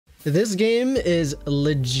This game is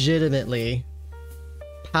legitimately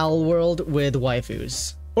Pal World with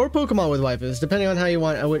waifus. Or Pokemon with waifus, depending on how you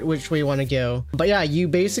want, which way you want to go. But yeah, you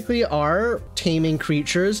basically are taming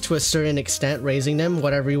creatures to a certain extent, raising them,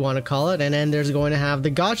 whatever you want to call it. And then there's going to have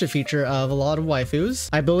the gacha feature of a lot of waifus.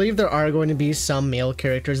 I believe there are going to be some male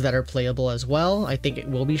characters that are playable as well. I think it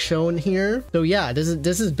will be shown here. So yeah, this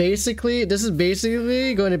is basically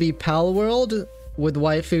going to be Pal World with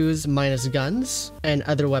waifus minus guns and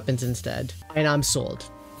other weapons instead. And I'm sold.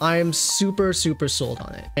 I'm super sold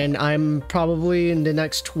on it, and I'm probably in the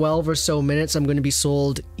next 12 or so minutes I'm going to be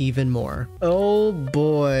sold even more. Oh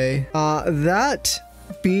boy. That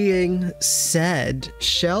being said,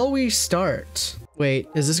 shall we start? Wait,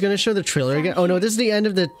 is this going to show the trailer again? Oh no, this is the end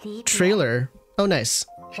of the trailer. Oh nice.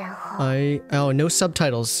 Oh, no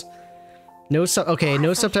subtitles. Okay,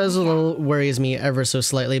 no subtitles a little worries me ever so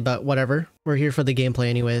slightly, but whatever. We're here for the gameplay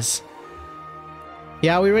anyways.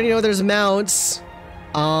 Yeah, we already know there's mounts.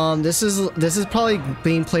 This is probably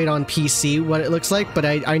being played on PC, what it looks like, but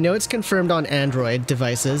I know it's confirmed on Android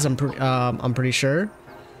devices. I'm pretty sure.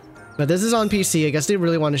 But this is on PC. I guess they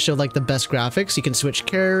really want to show like the best graphics. You can switch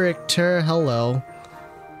character. Hello.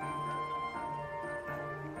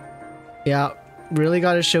 Yeah, really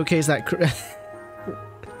got to showcase that.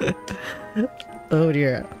 Oh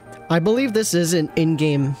dear. I believe this is an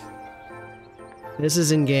in-game. This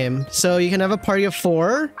is in-game. So you can have a party of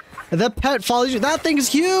 4. The pet follows you. That thing's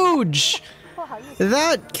huge!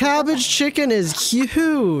 That cabbage chicken is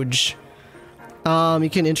huge! You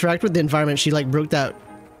can interact with the environment. She like broke that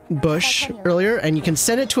bush earlier, and you can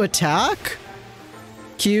send it to attack?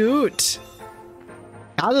 Cute!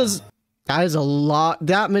 That is a lot.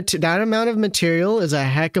 That amount of material is a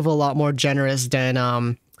heck of a lot more generous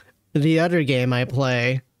than the other game I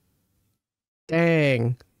play.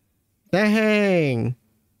 Dang. Dang.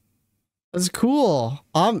 That's cool.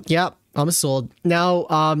 Yeah, I'm sold. Now,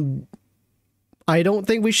 I don't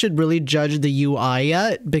think we should really judge the UI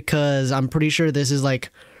yet because I'm pretty sure this is like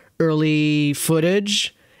early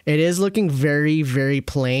footage. It is looking very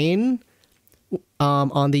plain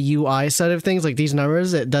on the UI side of things. Like these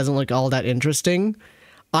numbers, it doesn't look all that interesting.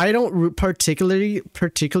 I don't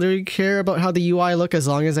particularly care about how the UI look as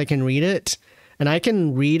long as I can read it. And I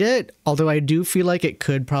can read it, although I do feel like it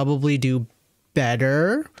could probably do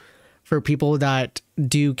better for people that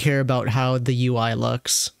do care about how the UI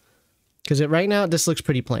looks. Because right now, this looks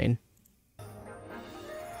pretty plain.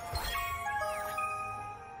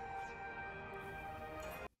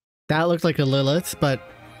 That looked like a Lilith, but...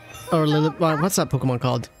 Or Lilith... What's that Pokemon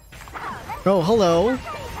called? Oh, hello?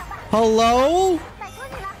 Hello?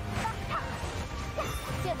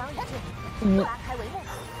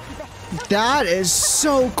 That is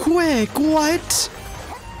so quick! What?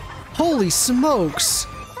 Holy smokes!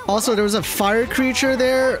 Also, there was a fire creature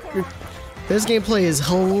there. This gameplay is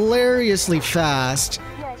hilariously fast.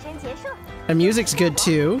 And music's good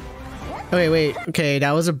too. Okay, wait. Okay,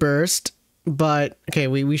 that was a burst. But, okay,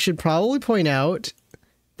 we should probably point out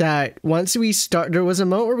that once we start... There was a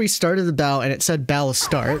moment where we started the battle and it said battle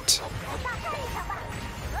start.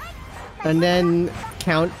 And then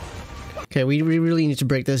count... Okay, we really need to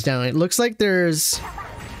break this down. It looks like there's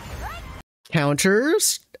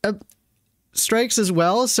counters... strikes as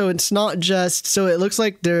well, so it's not just... So it looks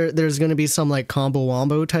like there's going to be some like combo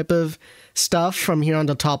wombo type of stuff from here on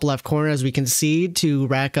the top left corner, as we can see, to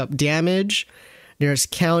rack up damage. There's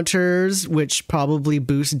counters, which probably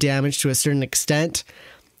boost damage to a certain extent.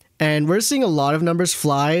 And we're seeing a lot of numbers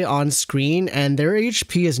fly on screen, and their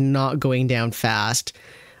HP is not going down fast.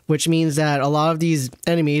 Which means that a lot of these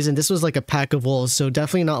enemies, and this was like a pack of wolves, so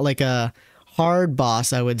definitely not like a hard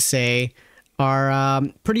boss, I would say, are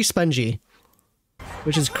pretty spongy.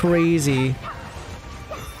 Which is crazy.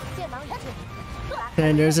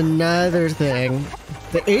 And there's another thing.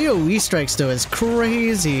 The AoE strikes though is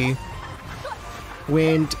crazy.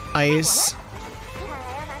 Wind, ice.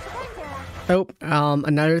 Oh,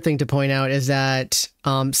 another thing to point out is that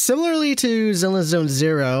similarly to Zenless Zone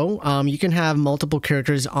Zero, you can have multiple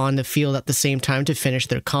characters on the field at the same time to finish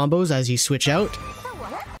their combos as you switch out.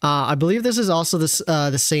 I believe this is also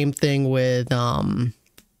the same thing with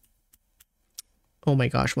oh my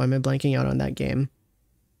gosh, why am I blanking out on that game?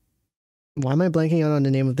 Why am I blanking out on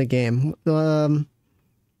the name of the game?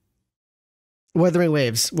 Wuthering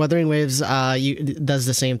Waves. Wuthering Waves does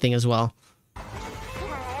the same thing as well.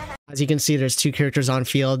 As you can see, there's 2 characters on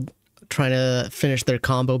field trying to finish their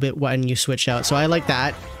combo bit when you switch out. So I like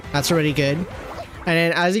that. That's already good. And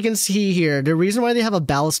then as you can see here, the reason why they have a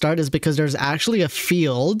battle start is because there's actually a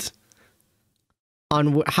field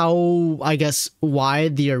on how, I guess,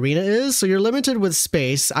 wide the arena is. So you're limited with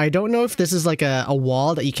space. I don't know if this is like a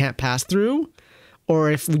wall that you can't pass through, or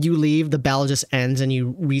if you leave, the battle just ends and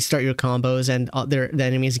you restart your combos and the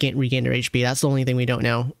enemies regain their HP. That's the only thing we don't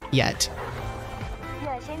know yet.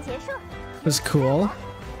 It was cool.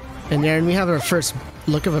 And then we have our first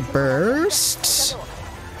look of a burst.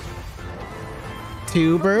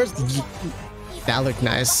 2 bursts. That looked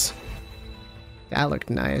nice. That looked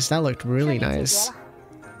nice. That looked really nice.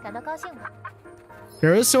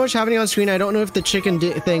 There was so much happening on screen. I don't know if the chicken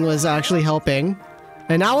thing was actually helping.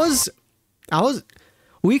 And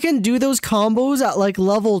we can do those combos at like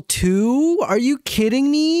level 2? Are you kidding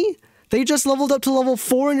me? They just leveled up to level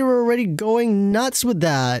 4 and you were already going nuts with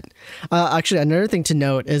that. Actually, another thing to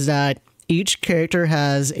note is that each character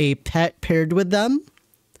has a pet paired with them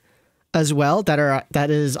as well that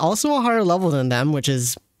is also a higher level than them, which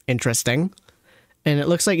is interesting. And it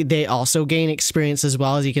looks like they also gain experience as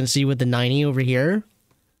well, as you can see with the 90 over here.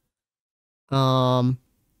 Wow.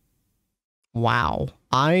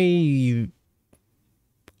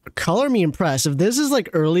 Color me impressed. If this is like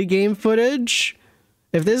early game footage,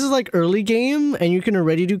 if this is like early game and you can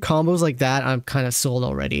already do combos like that, I'm kind of sold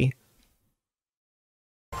already.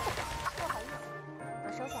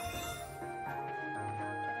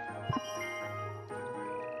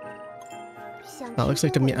 That looks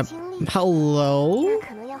like to me. Hello?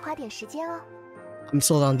 I'm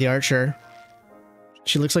sold on the archer.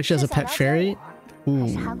 She looks like she has a pet fairy. Ooh.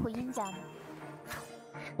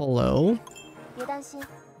 Hello?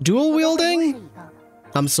 Dual wielding?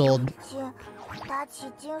 I'm sold.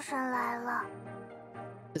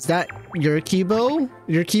 Is that your Kibo?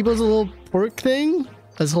 Your Kibo's a little pork thing?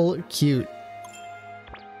 That's whole cute.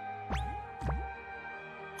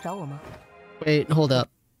 Wait, hold up.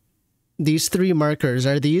 These 3 markers,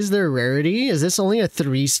 are these their rarity? Is this only a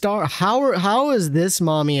 3-star? How is this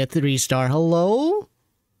mommy a 3-star? Hello?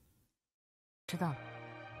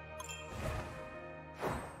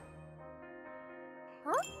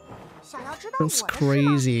 That's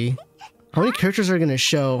crazy. How many characters are gonna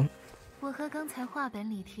show?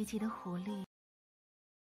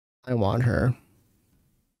 I want her.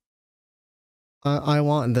 I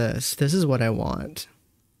want this. This is what I want.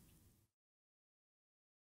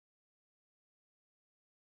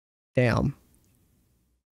 Damn.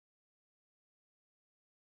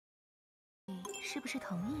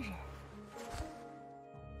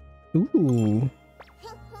 Ooh.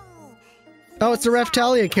 Oh, it's the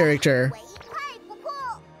Raphtalia character.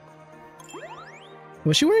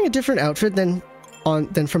 Was she wearing a different outfit than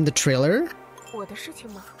from the trailer?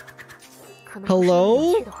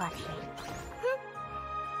 Hello?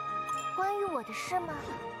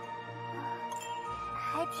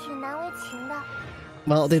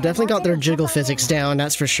 Well, they definitely got their jiggle physics down,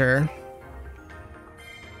 that's for sure.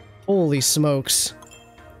 Holy smokes.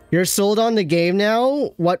 You're sold on the game now?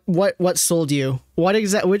 What sold you?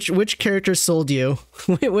 Which character sold you?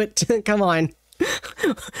 Wait, come on.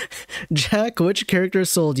 Jack, which character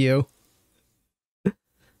sold you?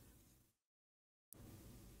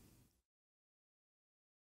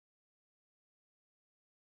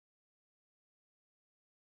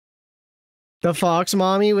 The fox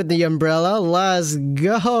mommy with the umbrella? Let's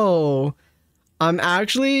go! I'm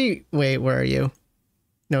actually... Wait, where are you?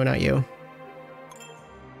 No, not you.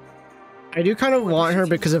 I do kind of want her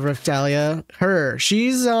because of Raphtalia. Her.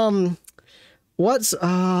 She's, what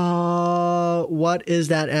is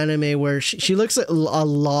that anime where she looks a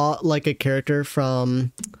lot like a character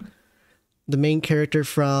from... The main character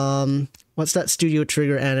from... What's that Studio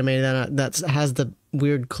Trigger anime that has the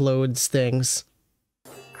weird clothes things?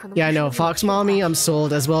 Yeah, I know. Fox Mommy, I'm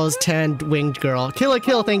sold, as well as Tan Winged Girl. Kill a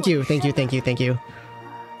kill, thank you.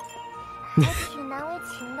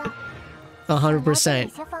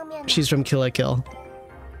 100%. She's from Kill la Kill.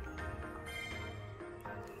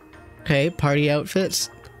 Okay, party outfits.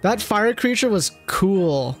 That fire creature was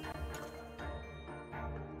cool.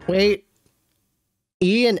 Wait.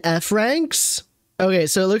 E and F ranks? Okay,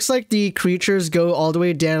 so it looks like the creatures go all the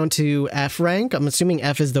way down to F rank. I'm assuming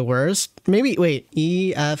F is the worst. Maybe, wait,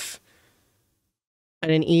 E, F,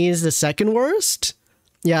 and then E is the second worst?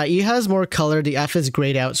 Yeah, E has more color, the F is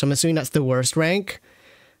grayed out, so I'm assuming that's the worst rank.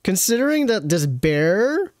 Considering that this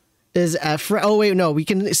bear is F rank, oh wait, no, we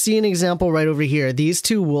can see an example right over here. These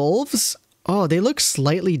 2 wolves, oh, they look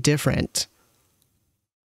slightly different.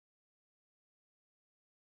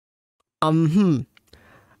 I'm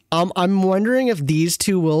wondering if these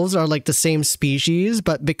 2 wolves are like the same species,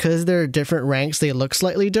 but because they're different ranks, they look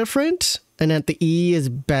slightly different, and that the E is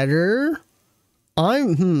better. I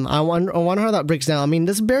wonder how that breaks down. I mean,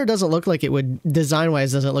 this bear doesn't look like it would,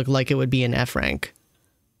 design-wise, doesn't look like it would be an F rank.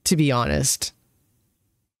 to be honest.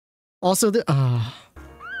 Also the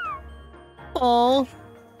oh.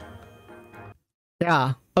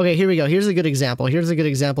 Yeah. Okay, here we go. Here's a good example. Here's a good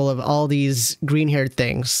example of all these green-haired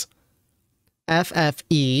things.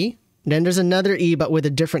 FFE. Then there's another E, but with a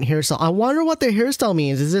different hairstyle. I wonder what the hairstyle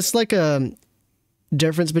means. Is this like a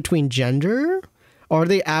difference between gender? Or are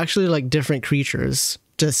they actually like different creatures?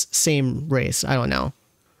 Just same race? I don't know.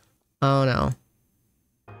 I don't know.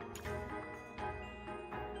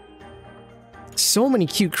 So many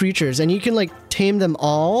cute creatures, and you can like tame them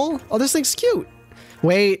all. Oh, this thing's cute.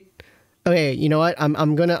 Wait. Okay, you know what?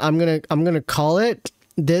 I'm gonna call it.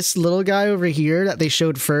 This little guy over here that they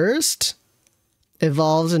showed first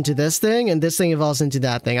evolves into this thing, and this thing evolves into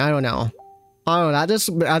that thing. I don't know. I don't know.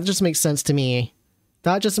 That just makes sense to me.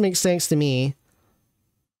 That just makes sense to me.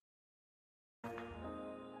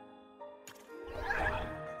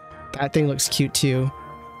 That thing looks cute too.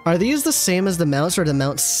 Are these the same as the mounts, or the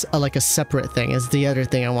mounts like a separate thing? Is the other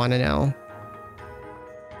thing I want to know.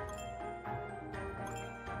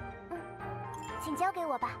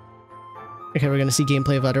 Okay, we're gonna see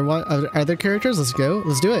gameplay of other characters. Let's go.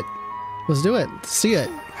 Let's do it. Let's do it. See it.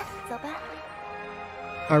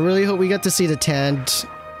 I really hope we get to see the tanned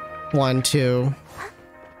one too.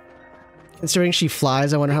 Considering she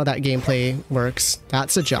flies, I wonder how that gameplay works.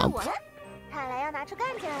 That's a jump.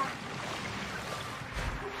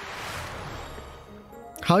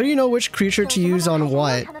 How do you know which creature to use on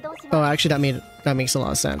what? Oh, actually, that makes a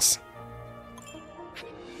lot of sense.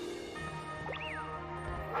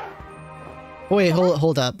 Oh, wait,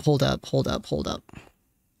 hold up. Hold up.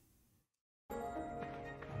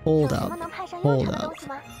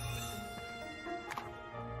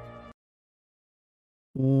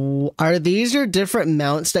 Are these your different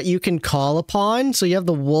mounts that you can call upon? So you have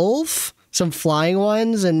the wolf, some flying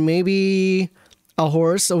ones, and maybe a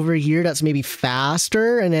horse over here that's maybe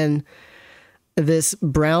faster, and then this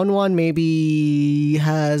brown one maybe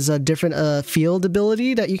has a different field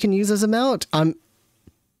ability that you can use as a mount.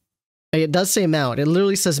 It does say mount. It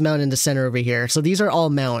literally says mount in the center over here. So these are all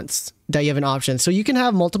mounts that you have an option. So you can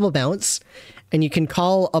have multiple mounts, and you can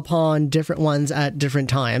call upon different ones at different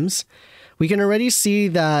times. We can already see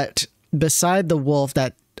that beside the wolf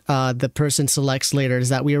that the person selects later is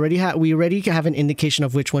that we already have an indication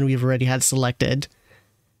of which one we've already had selected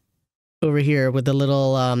over here with the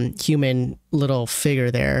little human little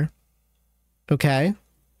figure there. Okay.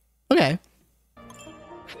 Okay.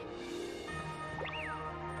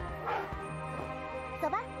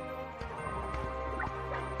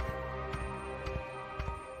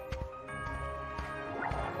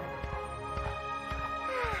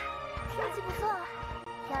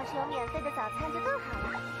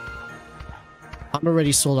 I'm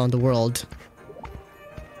already sold on the world.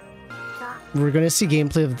 We're gonna see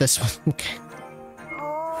gameplay of this one. Okay.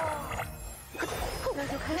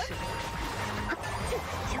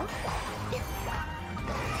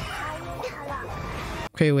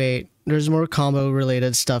 Okay, wait. There's more combo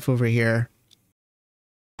related stuff over here.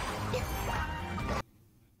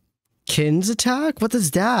 Kin's attack? What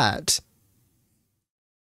is that?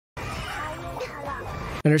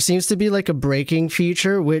 And there seems to be like a breaking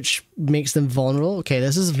feature which makes them vulnerable. Okay,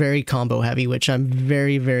 this is very combo heavy, which I'm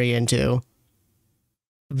very, very into.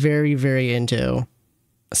 Very, very into.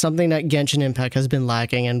 Something that Genshin Impact has been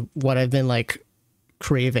lacking and what I've been like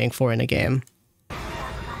craving for in a game.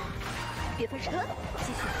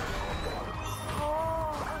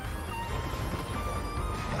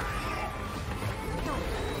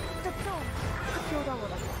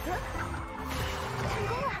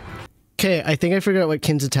 Okay, I think I figured out what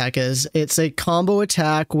Kin's attack is. It's a combo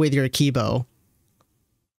attack with your keybow.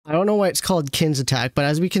 I don't know why it's called Kin's attack, but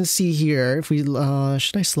as we can see here, if we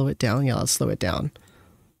should I slow it down? Yeah, let's slow it down.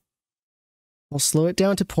 I'll slow it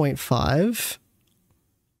down to 0.5.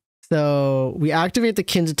 So we activate the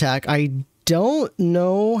Kin's attack. I don't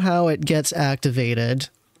know how it gets activated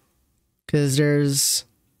because there's,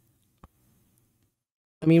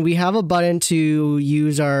 I mean, we have a button to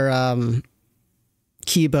use our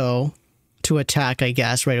keybow to attack, I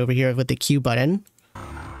guess, right over here with the Q button.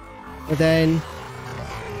 But then,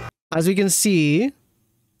 as we can see,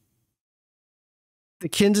 the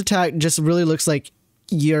Kin's attack just really looks like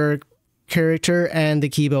your character and the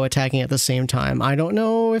keybow attacking at the same time. I don't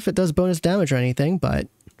know if it does bonus damage or anything, but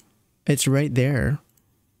it's right there.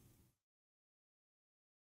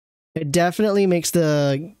 It definitely makes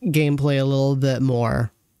the gameplay a little bit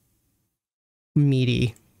more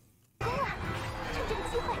meaty,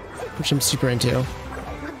 which I'm super into.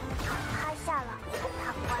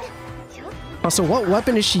 Also, what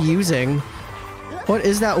weapon is she using? What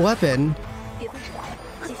is that weapon?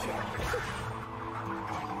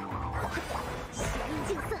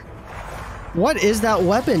 What is that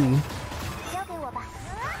weapon?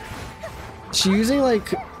 She using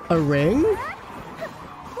like a ring?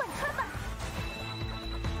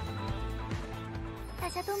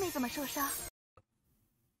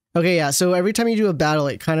 Okay, yeah, so every time you do a battle,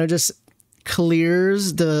 it kind of just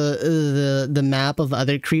clears the map of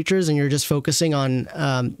other creatures, and you're just focusing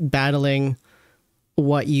on battling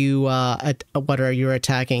what you're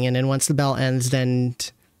attacking, and then once the battle ends, then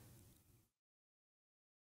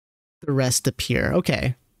the rest appear.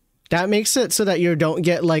 Okay. That makes it so that you don't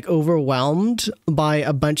get like overwhelmed by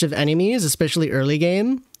a bunch of enemies, especially early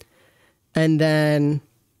game. And then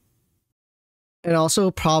it also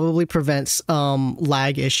probably prevents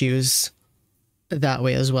lag issues that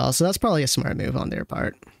way as well. So that's probably a smart move on their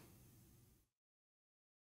part.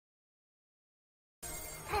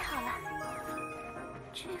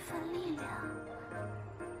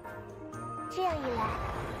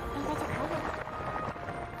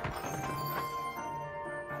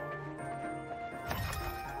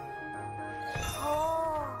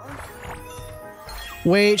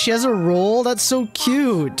 Wait, she has a roll? That's so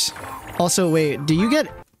cute. Also, wait, do you get...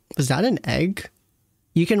 Was that an egg?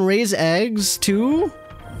 You can raise eggs too?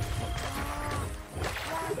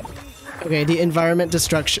 Okay, the environment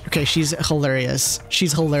destruction... Okay, she's hilarious.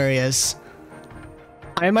 She's hilarious.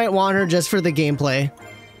 I might want her just for the gameplay.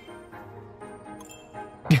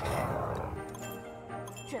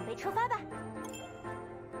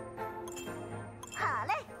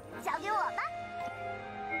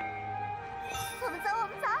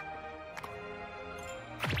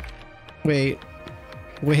 Wait.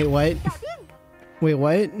 Wait, what? Wait,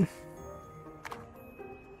 what?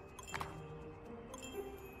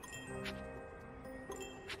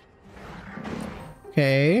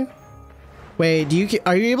 Okay. Wait,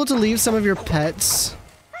 are you able to leave some of your pets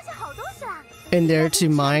in there to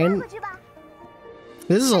mine?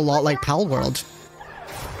 This is a lot like Pal World.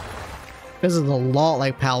 This is a lot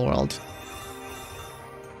like Pal World.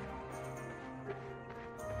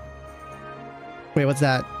 Wait, what's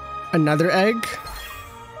that? Another egg?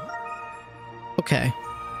 Okay.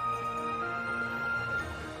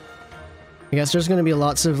 I guess there's gonna be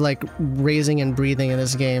lots of like raising and breathing in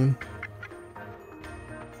this game.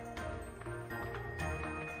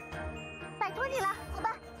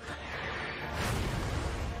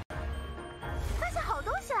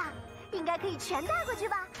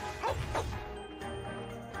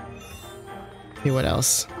 Okay, what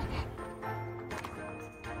else?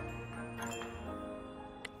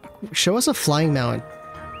 Show us a flying mount.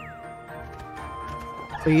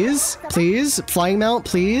 Please? Please? Flying mount,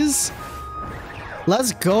 please?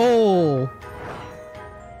 Let's go!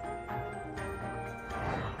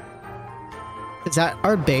 Is that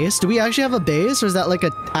our base? Do we actually have a base, or is that like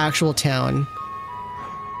an actual town?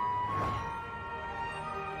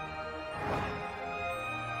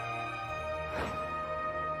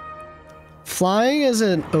 Flying is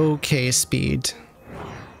an okay speed.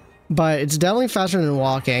 But it's definitely faster than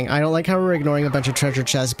walking. I don't like how we're ignoring a bunch of treasure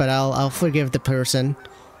chests, but I'll forgive the person.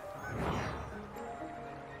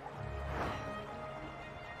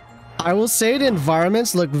 I will say the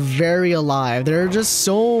environments look very alive. There are just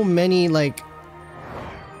so many, like,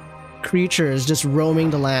 creatures just roaming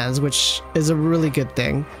the lands, which is a really good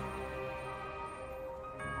thing.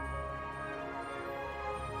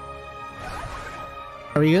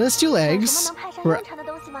 Are we gonna steal eggs?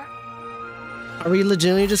 Are we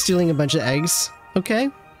legitimately just stealing a bunch of eggs? Okay.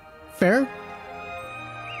 Fair.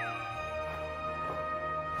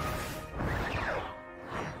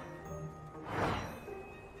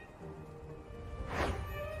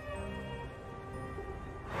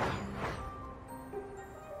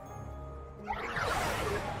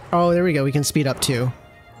 Oh, there we go. We can speed up too.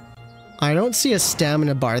 I don't see a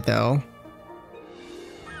stamina bar though.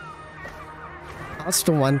 That's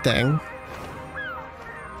the one thing.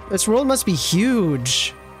 This world must be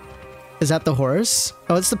huge. Is that the horse?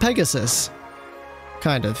 Oh, it's the Pegasus.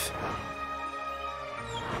 Kind of.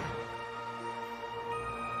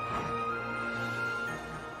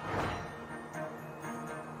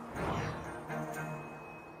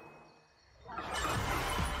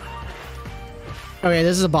 Okay,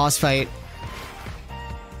 this is a boss fight.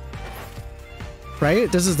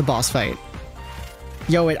 Right? This is the boss fight.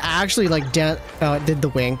 Yo, it actually like oh, it did the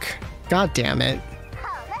wink. God damn it.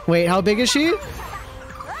 Wait, how big is she?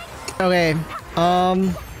 Okay,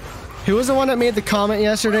 who was the one that made the comment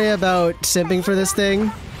yesterday about simping for this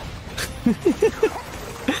thing?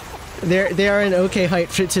 They are an okay height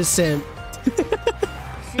to simp.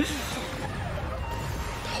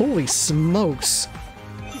 Holy smokes.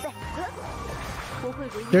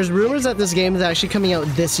 There's rumors that this game is actually coming out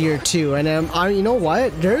this year too, and you know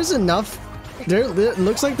what? There's enough It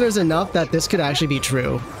looks like there's enough that this could actually be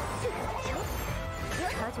true.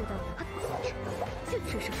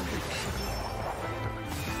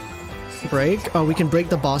 Break? Oh, we can break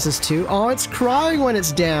the bosses too? Oh, it's crying when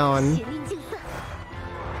it's down.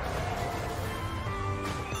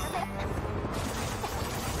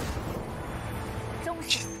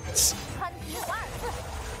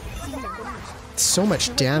 So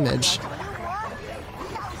much damage.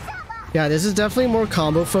 Yeah, this is definitely more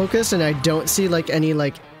combo focused, and I don't see like any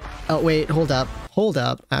like... Oh wait, hold up. Hold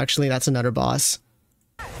up. Actually, that's another boss.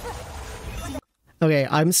 Okay,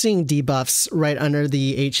 I'm seeing debuffs right under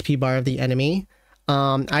the HP bar of the enemy.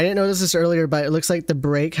 I didn't notice this earlier, but it looks like the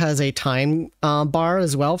break has a time bar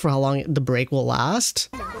as well for how long the break will last.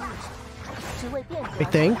 I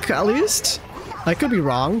think, at least. I could be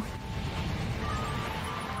wrong.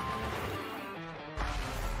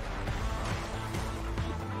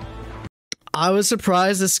 I was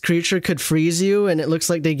surprised this creature could freeze you, and it looks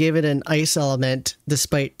like they gave it an ice element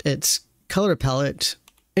despite its color palette.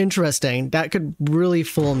 Interesting. That could really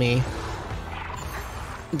fool me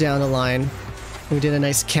down the line. We did a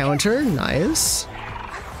nice counter. Nice.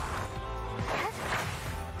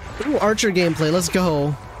 Ooh, archer gameplay. Let's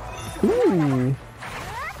go. Ooh.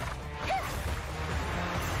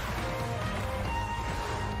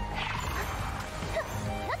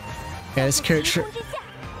 Yeah, this character...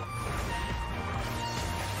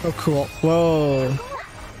 Oh, cool. Whoa.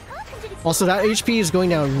 Also, that HP is going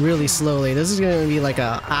down really slowly. This is going to be like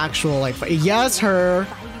a actual, like... Yes, her!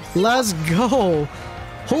 Let's go!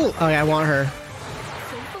 Oh, okay, I want her.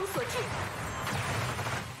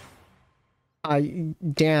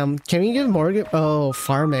 Damn. Can we give Morgan... Oh,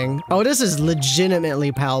 farming. Oh, this is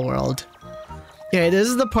legitimately Pal World. Okay, this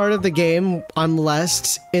is the part of the game I'm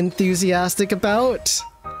less enthusiastic about.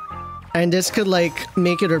 And this could, like,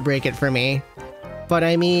 make it or break it for me. But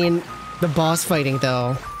I mean, the boss fighting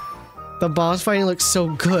though. The boss fighting looks so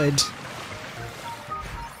good.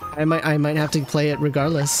 I might have to play it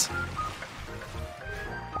regardless.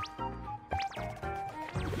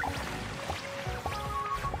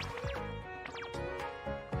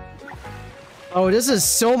 Oh, this is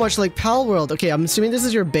so much like Pal World. Okay, I'm assuming this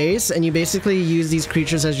is your base, and you basically use these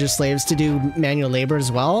creatures as your slaves to do manual labor as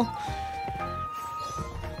well.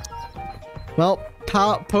 Well,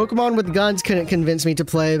 Pokemon with guns couldn't convince me to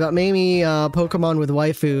play, but maybe Pokemon with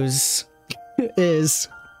waifus is.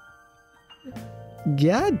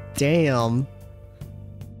 God damn.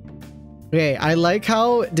 Okay, I like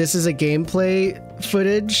how this is a gameplay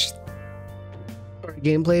footage or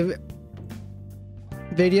gameplay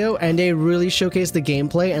video, and they really showcase the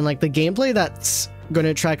gameplay, and like the gameplay that's going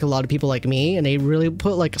to attract a lot of people like me, and they really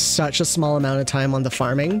put like such a small amount of time on the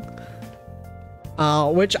farming.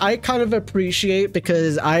 Which I kind of appreciate,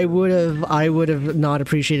 because I would have not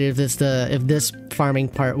appreciated if this farming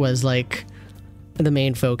part was like the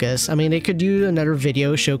main focus. I mean, they could do another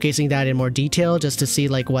video showcasing that in more detail just to see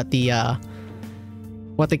like what the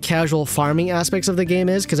casual farming aspects of the game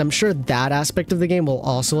is, because I'm sure that aspect of the game will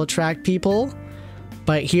also attract people.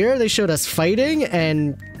 But here they showed us fighting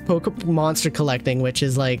and monster collecting, which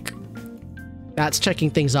is like, that's checking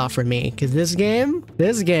things off for me, because this game,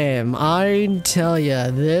 I tell ya,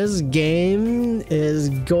 this game is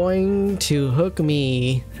going to hook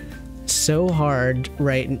me so hard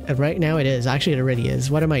right now. It is. Actually, it already is.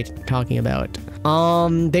 What am I talking about?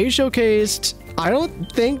 They showcased, I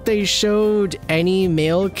don't think they showed any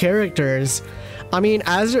male characters. I mean,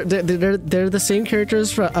 they're the same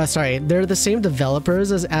characters for, they're the same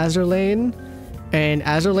developers as Azur Lane. And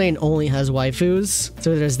Azur Lane only has waifus,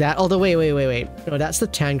 so there's that. Although, wait. No, that's the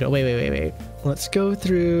tan girl. Wait. Let's go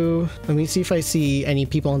through. Let me see if I see any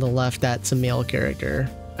people on the left that's a male character.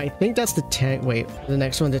 I think that's the tan. Wait, the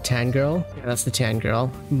next one, the tan girl? Yeah, that's the tan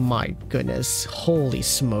girl. My goodness. Holy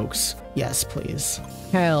smokes. Yes, please.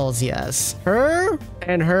 Hells yes. Her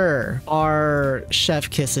and her are chef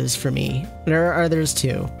kisses for me. There are others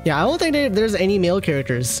too. Yeah, I don't think there's any male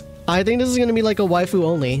characters. I think this is gonna be like a waifu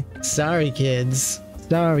only. Sorry, kids.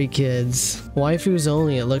 Sorry, kids. Waifus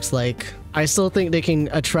only, it looks like. I still think they can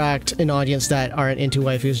attract an audience that aren't into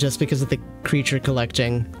waifus just because of the creature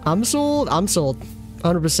collecting. I'm sold.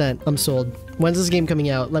 100%. I'm sold. When's this game coming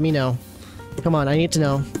out? Let me know. Come on, I need to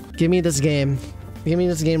know. Give me this game. Give me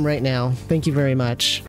this game right now. Thank you very much.